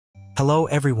Hello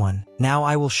everyone, now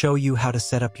I will show you how to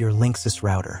set up your LINKSYS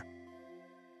router.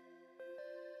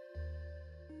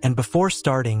 And before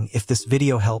starting, if this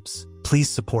video helps, please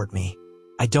support me.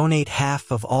 I donate half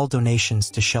of all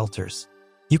donations to shelters.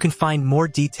 You can find more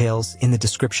details in the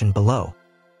description below.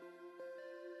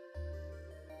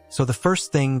 So the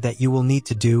first thing that you will need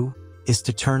to do is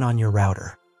to turn on your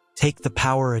router. Take the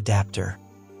power adapter.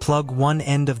 Plug one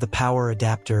end of the power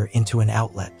adapter into an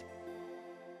outlet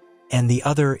and the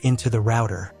other into the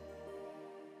router.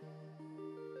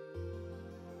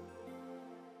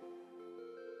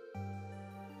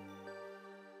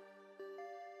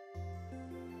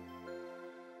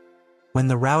 When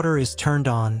the router is turned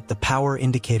on, the power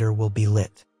indicator will be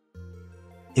lit.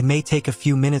 It may take a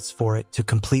few minutes for it to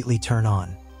completely turn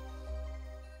on.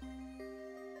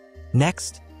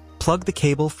 Next, plug the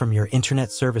cable from your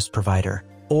internet service provider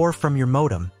or from your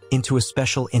modem into a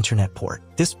special internet port.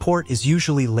 This port is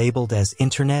usually labeled as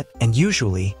internet, and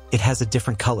usually it has a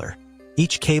different color.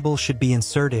 Each cable should be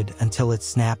inserted until it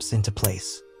snaps into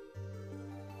place.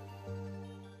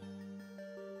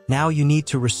 Now you need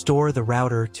to restore the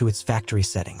router to its factory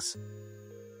settings.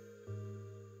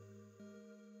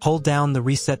 Hold down the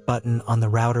reset button on the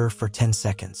router for 10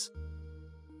 seconds.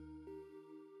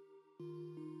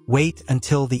 Wait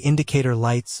until the indicator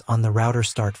lights on the router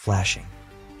start flashing.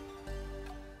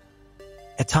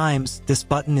 At times, this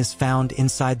button is found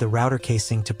inside the router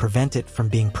casing to prevent it from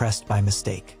being pressed by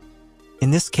mistake.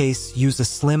 In this case, use a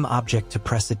slim object to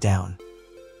press it down.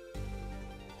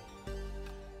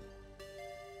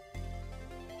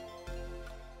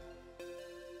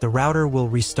 The router will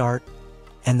restart,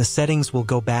 and the settings will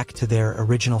go back to their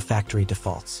original factory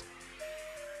defaults.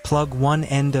 Plug one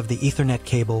end of the Ethernet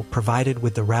cable provided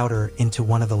with the router into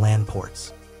one of the LAN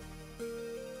ports.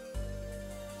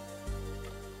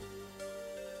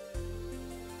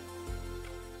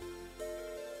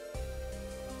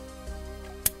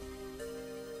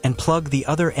 And plug the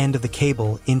other end of the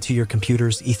cable into your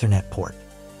computer's Ethernet port.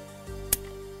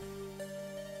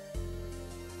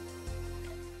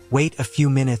 Wait a few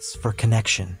minutes for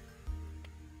connection.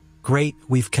 Great,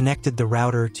 we've connected the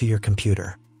router to your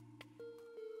computer.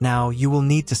 Now you will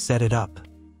need to set it up.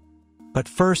 But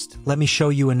first, let me show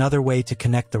you another way to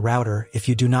connect the router if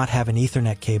you do not have an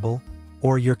Ethernet cable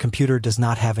or your computer does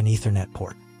not have an Ethernet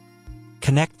port.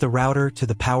 Connect the router to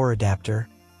the power adapter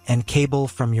and cable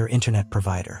from your internet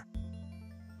provider.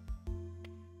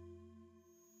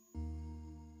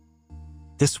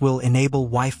 This will enable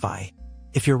Wi-Fi.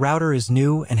 If your router is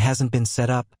new and hasn't been set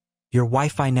up, your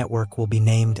Wi-Fi network will be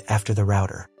named after the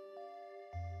router.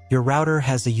 Your router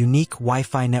has a unique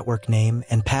Wi-Fi network name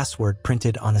and password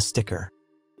printed on a sticker.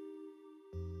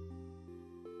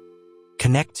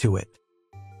 Connect to it.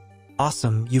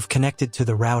 Awesome, you've connected to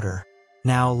the router.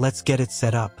 Now let's get it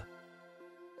set up.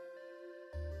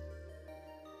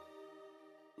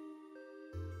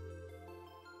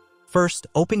 First,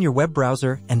 open your web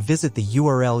browser and visit the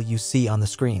URL you see on the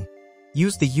screen.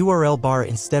 Use the URL bar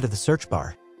instead of the search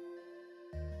bar.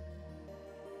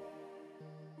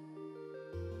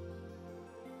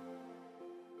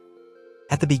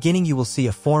 At the beginning, you will see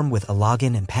a form with a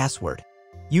login and password.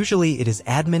 Usually, it is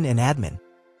admin and admin.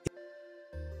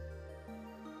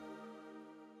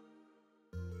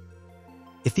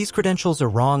 If these credentials are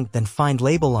wrong, then find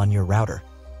label on your router.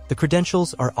 The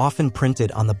credentials are often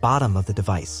printed on the bottom of the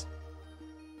device.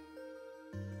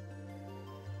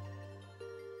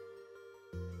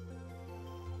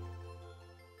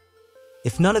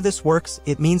 If none of this works,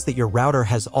 it means that your router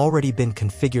has already been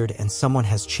configured and someone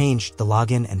has changed the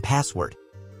login and password.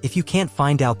 If you can't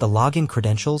find out the login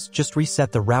credentials, just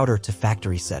reset the router to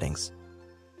factory settings.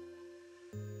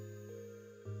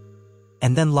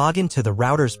 And then log into the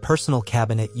router's personal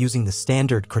cabinet using the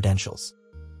standard credentials.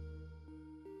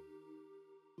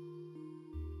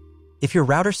 If your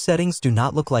router settings do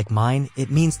not look like mine, it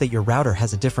means that your router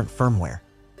has a different firmware.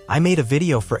 I made a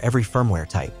video for every firmware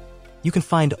type. You can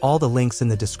find all the links in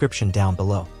the description down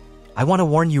below. I want to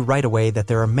warn you right away that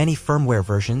there are many firmware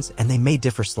versions and they may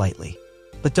differ slightly.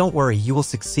 But don't worry, you will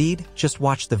succeed. Just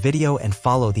watch the video and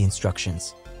follow the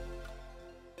instructions.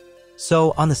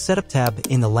 So, on the Setup tab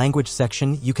in the Language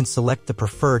section, you can select the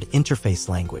preferred interface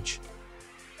language.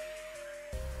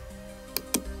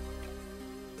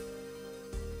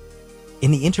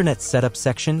 In the Internet Setup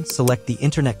section, select the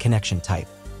Internet connection type.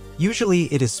 Usually,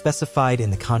 it is specified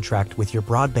in the contract with your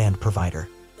broadband provider.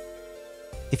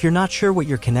 If you're not sure what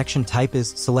your connection type is,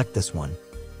 select this one.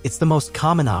 It's the most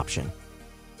common option.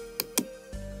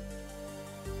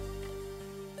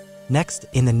 Next,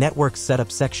 in the Network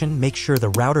Setup section, make sure the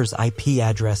router's IP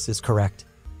address is correct.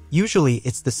 Usually,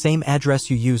 it's the same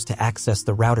address you use to access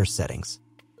the router settings.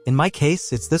 In my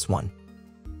case, it's this one.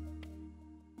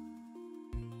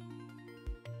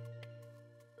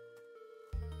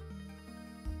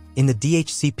 In the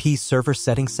DHCP server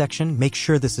settings section, make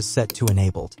sure this is set to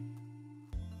enabled.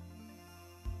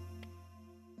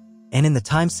 And in the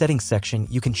time settings section,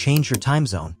 you can change your time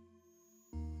zone.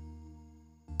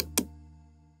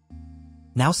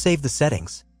 Now save the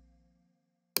settings.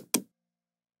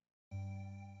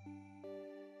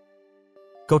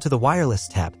 Go to the Wireless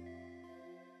tab.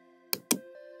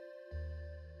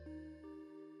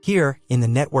 Here, in the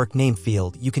Network Name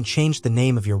field, you can change the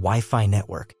name of your Wi-Fi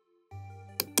network.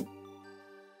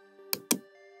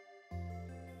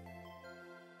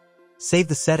 Save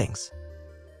the settings.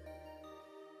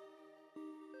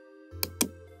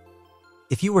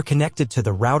 If you were connected to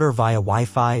the router via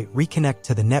Wi-Fi, reconnect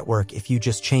to the network if you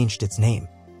just changed its name.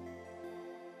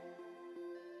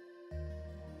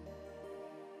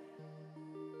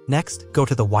 Next, go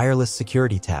to the Wireless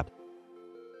Security tab.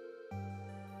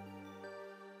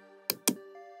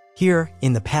 Here,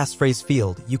 in the passphrase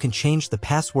field, you can change the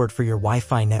password for your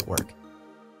Wi-Fi network.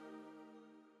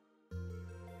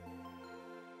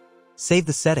 Save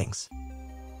the settings.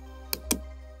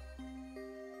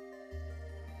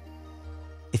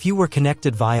 If you were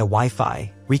connected via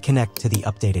Wi-Fi, reconnect to the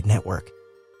updated network.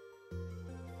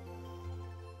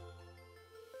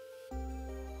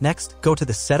 Next, go to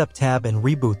the Setup tab and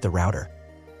reboot the router.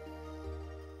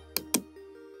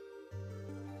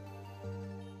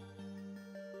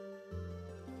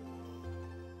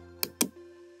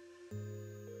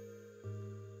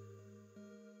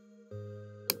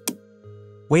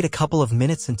 Wait a couple of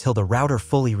minutes until the router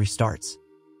fully restarts.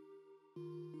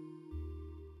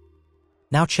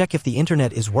 Now check if the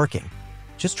internet is working.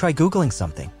 Just try Googling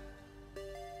something.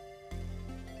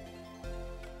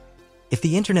 If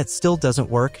the internet still doesn't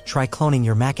work, try cloning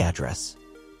your MAC address.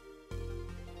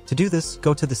 To do this,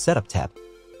 go to the Setup tab.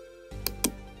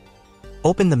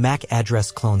 Open the MAC address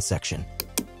clone section.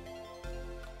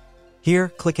 Here,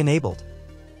 click Enabled.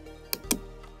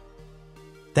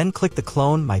 Then click the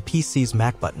Clone My PC's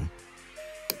MAC button.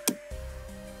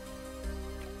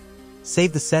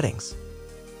 Save the settings.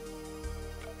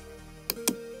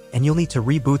 And you'll need to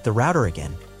reboot the router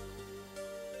again.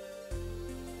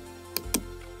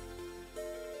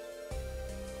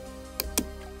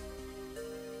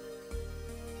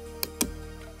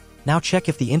 Now check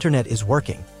if the internet is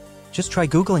working. Just try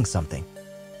Googling something.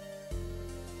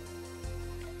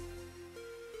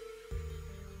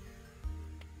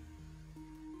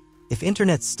 If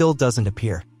internet still doesn't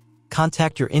appear,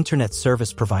 contact your internet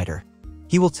service provider.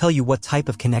 He will tell you what type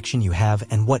of connection you have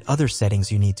and what other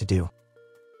settings you need to do.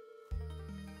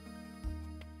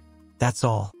 That's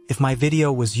all. If my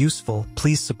video was useful,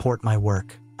 please support my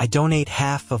work. I donate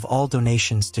half of all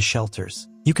donations to shelters.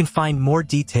 You can find more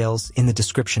details in the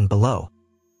description below.